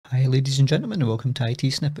Hi ladies and gentlemen, and welcome to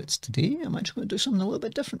ITSnippets. Today I'm actually going to do something a little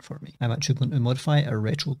bit different for me. I'm actually going to modify a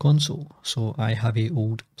retro console. So I have a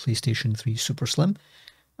old PlayStation 3 Super Slim,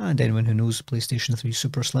 and anyone who knows PlayStation 3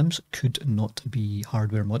 Super Slims could not be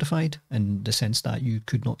hardware modified in the sense that you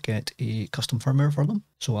could not get a custom firmware for them.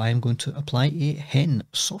 So I am going to apply a HEN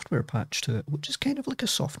software patch to it, which is kind of like a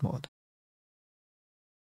soft mod.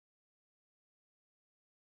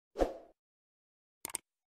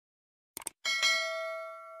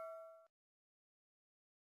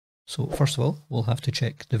 So first of all, we'll have to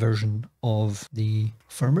check the version of the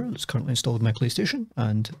firmware that's currently installed on my PlayStation,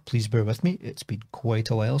 and please bear with me, it's been quite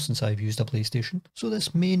a while since I've used a PlayStation, so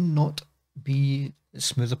this may not be as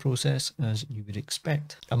smooth a process as you would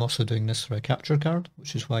expect. I'm also doing this through a capture card,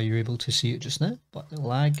 which is why you're able to see it just now, but the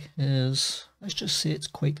lag is, let's just say it's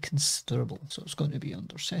quite considerable. So it's going to be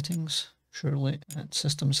under settings, surely, and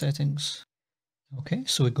system settings. Okay,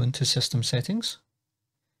 so we go into system settings,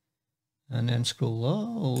 and then scroll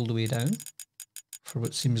all the way down for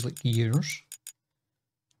what seems like years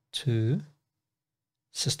to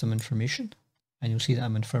system information, and you'll see that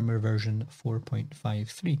I'm in firmware version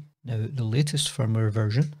 4.53. Now the latest firmware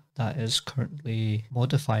version that is currently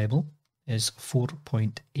modifiable is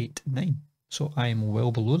 4.89. So I am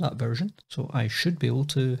well below that version, so I should be able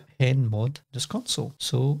to HEN mod this console.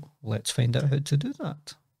 So let's find out how to do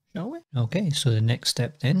that, shall we? Okay, so the next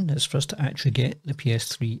step then is for us to actually get the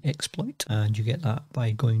PS3 exploit, and you get that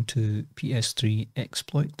by going to PS3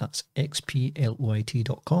 exploit, that's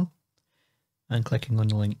xploit.com, and clicking on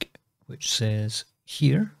the link which says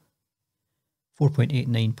here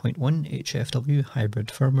 4.89.1 HFW hybrid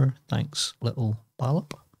firmware, thanks little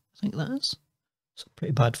Ballop, I think that is. It's a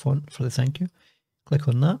pretty bad font for the thank you. Click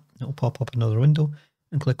on that, it'll pop up another window,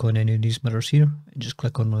 and click on any of these mirrors here, and just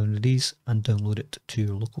click on one of these and download it to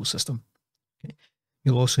your local system. Okay.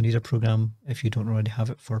 You'll also need a program if you don't already have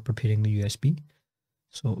it for preparing the USB.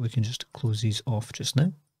 So we can just close these off just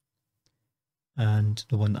now. And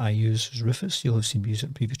the one that I use is Rufus. You'll have seen me use it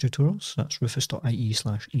in previous tutorials. So that's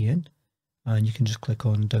rufus.ie/en. And you can just click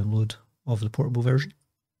on download of the portable version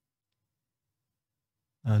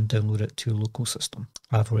and download it to your local system.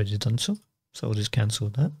 I've already done so. So I'll just cancel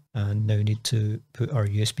that, and now we need to put our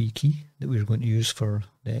USB key that we're going to use for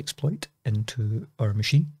the exploit into our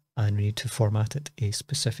machine, and we need to format it a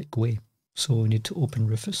specific way. So we need to open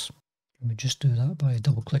Rufus, and we just do that by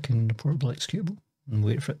double clicking on the portable executable and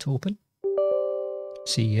wait for it to open.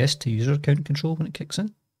 Say yes to user account control when it kicks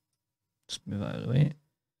in. Just move out of the way.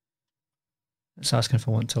 It's asking if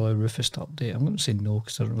I want to allow Rufus to update. I'm going to say no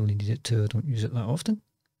because I don't really need it to. I don't use it that often.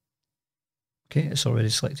 Okay, it's already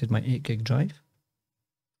selected my 8 gig drive.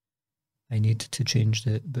 I need to change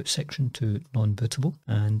the boot section to non-bootable,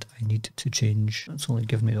 and I need to change, it's only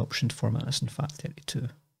given me the option to format this in FAT32.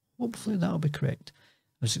 Hopefully that'll be correct.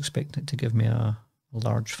 I was expecting it to give me a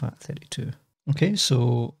large FAT32. Okay,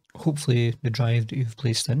 so hopefully the drive that you've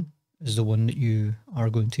placed in is the one that you are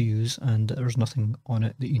going to use, and there's nothing on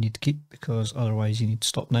it that you need to keep, because otherwise you need to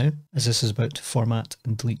stop now, as this is about to format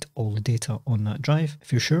and delete all the data on that drive.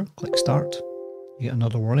 If you're sure, click start. You get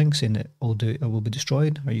another warning saying that all data will be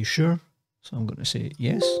destroyed. Are you sure? So I'm going to say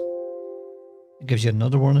yes. It gives you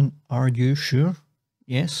another warning. Are you sure?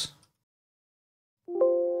 Yes.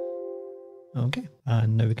 Okay,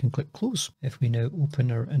 and now we can click close. If we now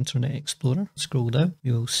open our Internet Explorer, scroll down,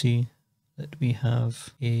 you'll see that we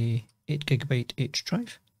have a 8 GB H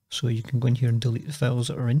drive. So you can go in here and delete the files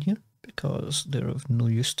that are in here because they're of no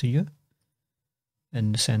use to you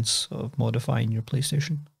in the sense of modifying your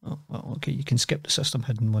PlayStation. Oh, well, okay, you can skip the system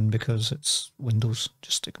hidden one because it's Windows.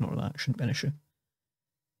 Just ignore that, shouldn't be an issue.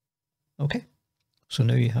 Okay, so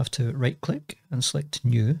now you have to right click and select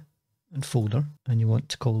new and folder, and you want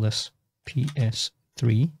to call this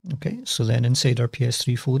PS3. Okay, so then inside our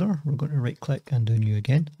PS3 folder, we're going to right click and do new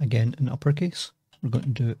again in uppercase. We're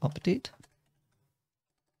going to do update.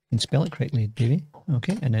 You can spell it correctly, Davey.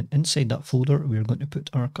 Okay, and then inside that folder, we're going to put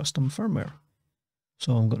our custom firmware.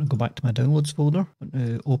 So I'm going to go back to my downloads folder, I'm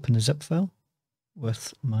going to open the zip file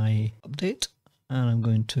with my update, and I'm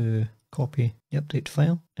going to copy the update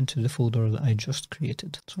file into the folder that I just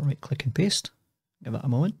created. So right click and paste, give that a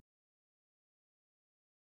moment.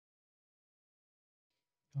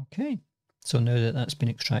 Okay, so now that that's been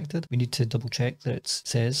extracted, we need to double check that it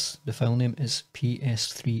says the file name is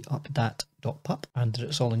ps3updat.pup and that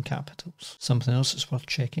it's all in capitals. Something else that's worth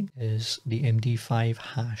checking is the MD5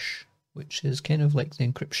 hash, which is kind of like the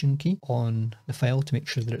encryption key on the file to make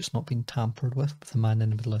sure that it's not been tampered with the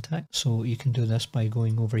man-in-the-middle attack. So you can do this by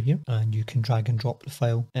going over here, and you can drag and drop the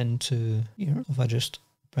file into here. If I just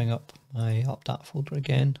bring up my updat folder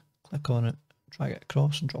again, click on it, drag it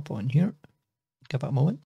across and drop it on here, give it a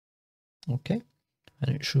moment. Okay,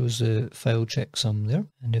 and it shows the file checksum there.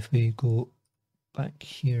 And if we go back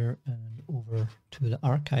here and over to the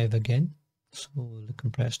archive again, so the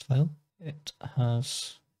compressed file, it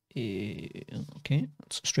has a, okay,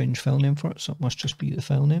 it's a strange file name for it, so it must just be the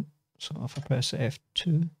file name. So if I press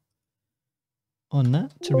F2 on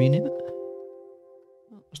that to rename it,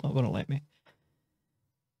 it's not going to let me.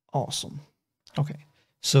 Awesome. Okay,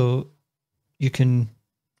 so you can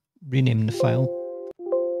rename the file,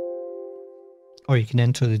 or you can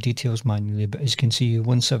enter the details manually, but as you can see,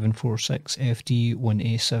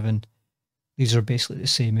 1746FD1A7, these are basically the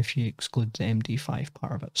same if you exclude the MD5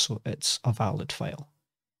 part of it, so it's a valid file.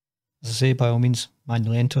 As I say, by all means,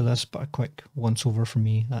 manually enter this, but a quick once over for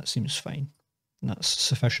me, that seems fine. And that's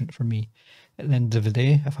sufficient for me. At the end of the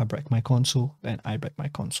day, if I break my console, then I break my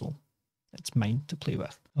console. It's mine to play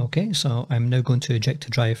with. Okay, so I'm now going to eject a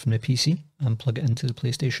drive from the PC and plug it into the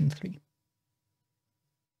PlayStation 3.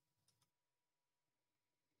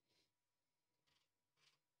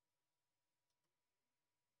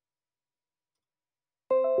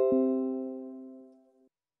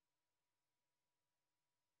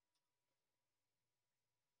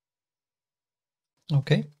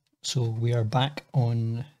 Okay, so we are back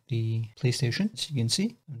on the PlayStation, as you can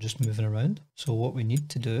see. I'm just moving around. So what we need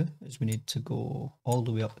to do is we need to go all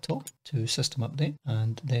the way up the top to System Update,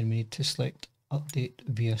 and then we need to select Update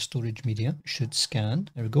via Storage Media. It should scan.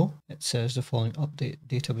 There we go. It says the following update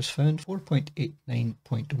data was found: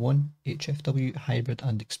 4.89.1 HFW hybrid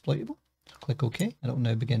and exploitable. Click OK, and it will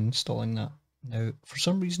now begin installing that. Now, for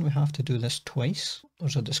some reason, we have to do this twice.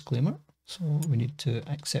 There's a disclaimer, so we need to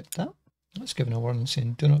accept that. It's given a warning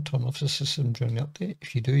saying, do not turn off the system during the update.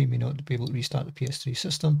 If you do, you may not be able to restart the PS3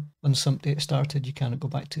 system. Once the update started, you cannot go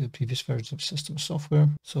back to the previous versions of system software.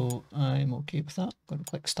 So I'm okay with that. I'm going to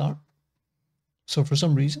click start. So for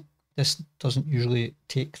some reason, this doesn't usually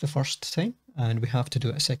take the first time, and we have to do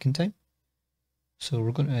it a second time. So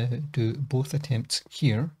we're going to do both attempts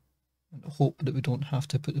here, and hope that we don't have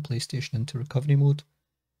to put the PlayStation into recovery mode,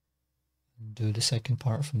 and do the second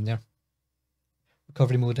part from there.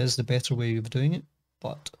 Recovery mode is the better way of doing it,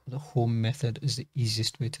 but the home method is the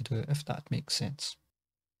easiest way to do it, if that makes sense.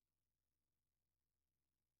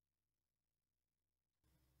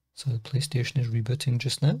 So the PlayStation is rebooting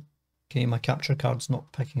just now. Okay, my capture card's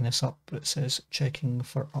not picking this up, but it says checking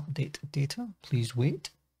for update data. Please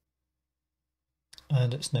wait.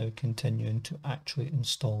 And it's now continuing to actually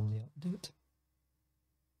install the update.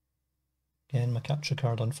 Again, my capture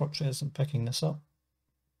card unfortunately isn't picking this up,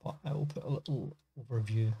 but I will put a little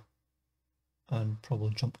overview and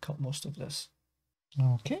probably jump cut most of this.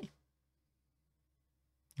 Okay.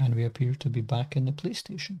 And we appear to be back in the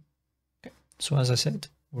PlayStation. Okay. So as I said,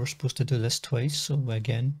 we're supposed to do this twice. So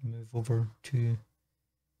again, move over to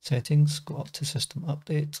settings, go up to system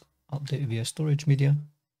update, update via storage media.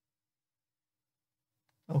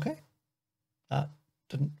 Okay. That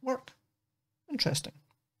didn't work. Interesting.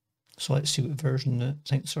 So let's see what version the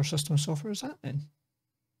thinks our system software is at then.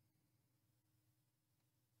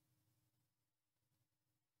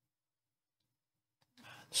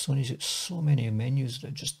 Sony's got so many menus that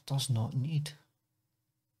it just does not need.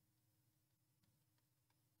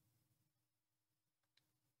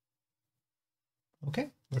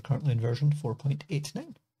 Okay, we're currently in version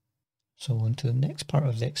 4.89. So on to the next part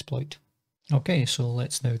of the exploit. Okay, so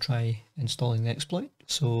let's now try installing the exploit.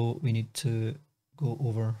 So we need to go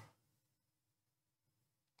over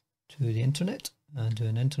to the internet and do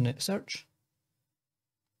an internet search.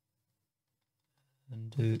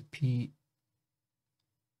 And do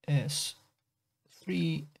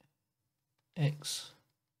PS3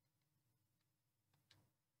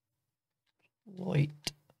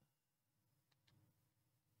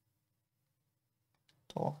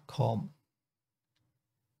 exploit.com.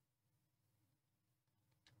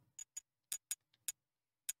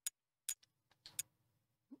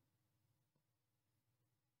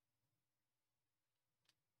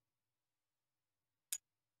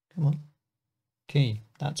 Come on. Okay,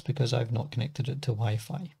 that's because I've not connected it to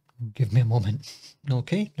Wi-Fi. Give me a moment.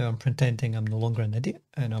 Okay, now I'm pretending I'm no longer an idiot,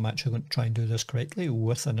 and I'm actually going to try and do this correctly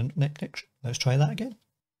with an internet connection. Let's try that again.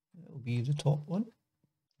 It'll be the top one.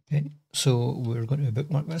 Okay, so we're going to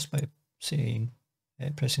bookmark this by saying,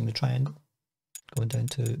 pressing the triangle, going down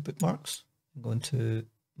to bookmarks, going to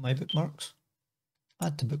my bookmarks,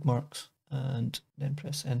 add to bookmarks, and then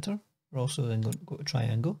press enter. We're also then going to go to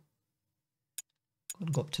triangle,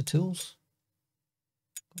 go up to tools,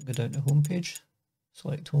 go down to homepage,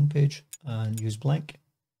 select homepage and use blank,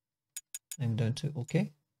 and down to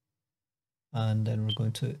OK. And then we're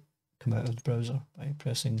going to come out of the browser by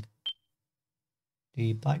pressing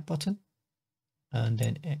the back button and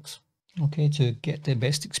then X. Okay, to get the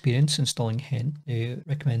best experience installing HEN, they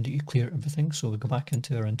recommend that you clear everything. So we go back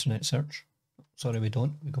into our internet search. Sorry, we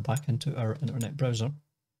don't. We go back into our internet browser.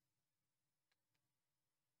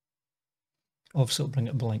 Obviously, it'll bring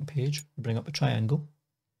up a blank page. We bring up a triangle.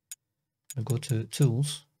 We go to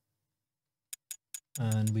Tools,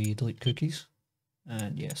 and we delete cookies,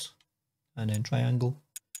 and yes. And then Triangle,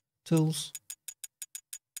 Tools,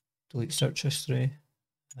 delete search history,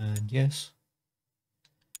 and yes.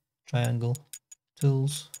 Triangle,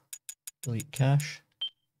 Tools, delete cache,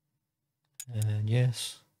 and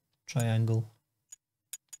yes. Triangle,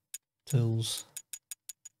 Tools,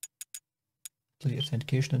 delete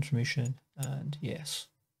authentication information, and yes.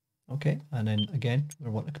 Okay, and then again, we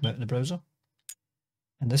want to come out of the browser.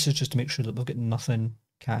 And this is just to make sure that we've got nothing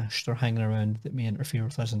cached or hanging around that may interfere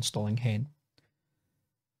with us installing HEN.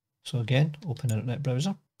 So again, open internet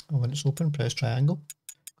browser, and when it's open, press triangle,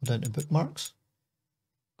 go down to bookmarks,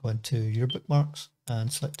 go into your bookmarks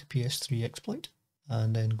and select the PS3 exploit,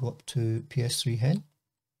 and then go up to PS3 HEN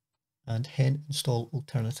and HEN install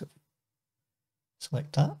alternative.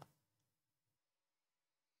 Select that.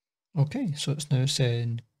 Okay, so it's now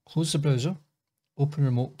saying close the browser, open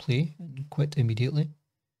remote play and quit immediately.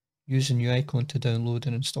 Use the new icon to download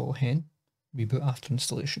and install HEN. Reboot after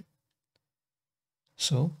installation.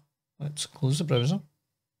 So let's close the browser.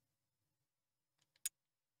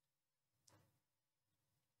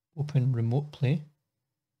 Open remote play.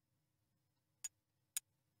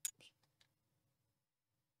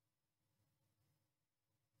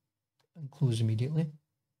 And close immediately.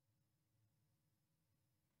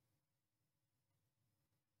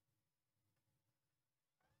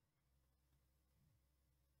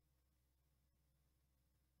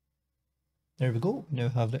 There we go. We now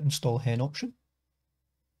have the install HEN option.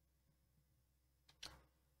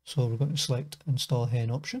 So we're going to select install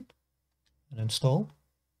HEN option and install.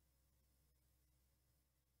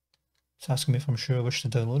 It's asking me if I'm sure I wish to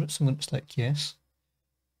download it, so I'm going to select yes.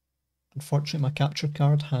 Unfortunately, my capture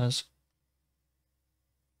card has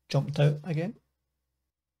jumped out again.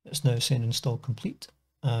 It's now saying install complete,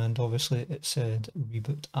 and obviously it said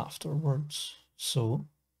reboot afterwards. So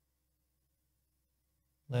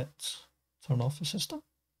let's turn off the system.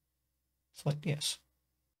 Select yes.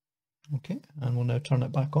 Okay, and we'll now turn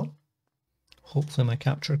it back on. Hopefully my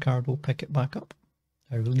capture card will pick it back up.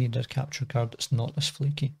 I really need a capture card that's not this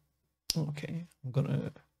flaky. Okay, I'm going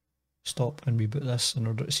to stop and reboot this in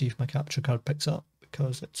order to see if my capture card picks up,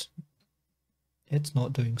 because it's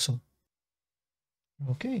not doing so.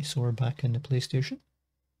 Okay, so we're back in the PlayStation.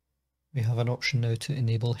 We have an option now to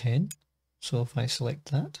enable HEN. So if I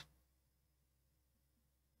select that,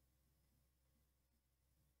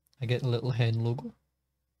 I get a little HEN logo.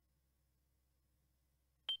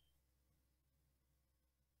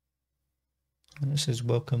 And it says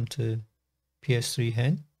welcome to PS3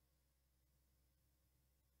 HEN.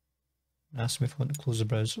 Ask me if I want to close the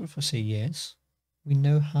browser. If I say yes, we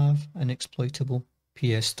now have an exploitable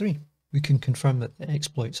PS3. We can confirm that the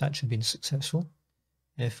exploit's actually been successful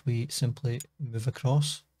if we simply move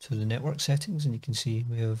across to the network settings, and you can see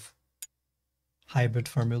we have hybrid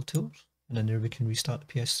firmware tools, and then there we can restart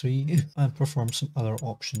the PS3 and perform some other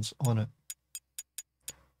options on it.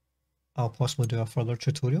 I'll possibly do a further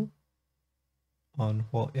tutorial on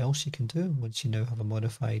what else you can do once you now have a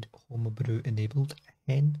modified Homebrew enabled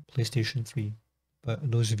HEN PlayStation 3.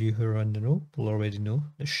 But those of you who are in the know will already know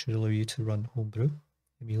this should allow you to run Homebrew,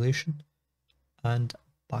 emulation, and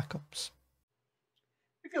backups.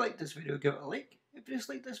 If you liked this video, give it a like. If you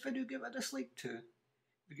disliked this video, give it a dislike too.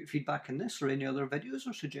 If you get feedback on this or any other videos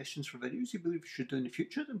or suggestions for videos you believe we should do in the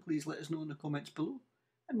future, then please let us know in the comments below.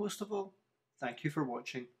 And most of all, thank you for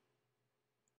watching.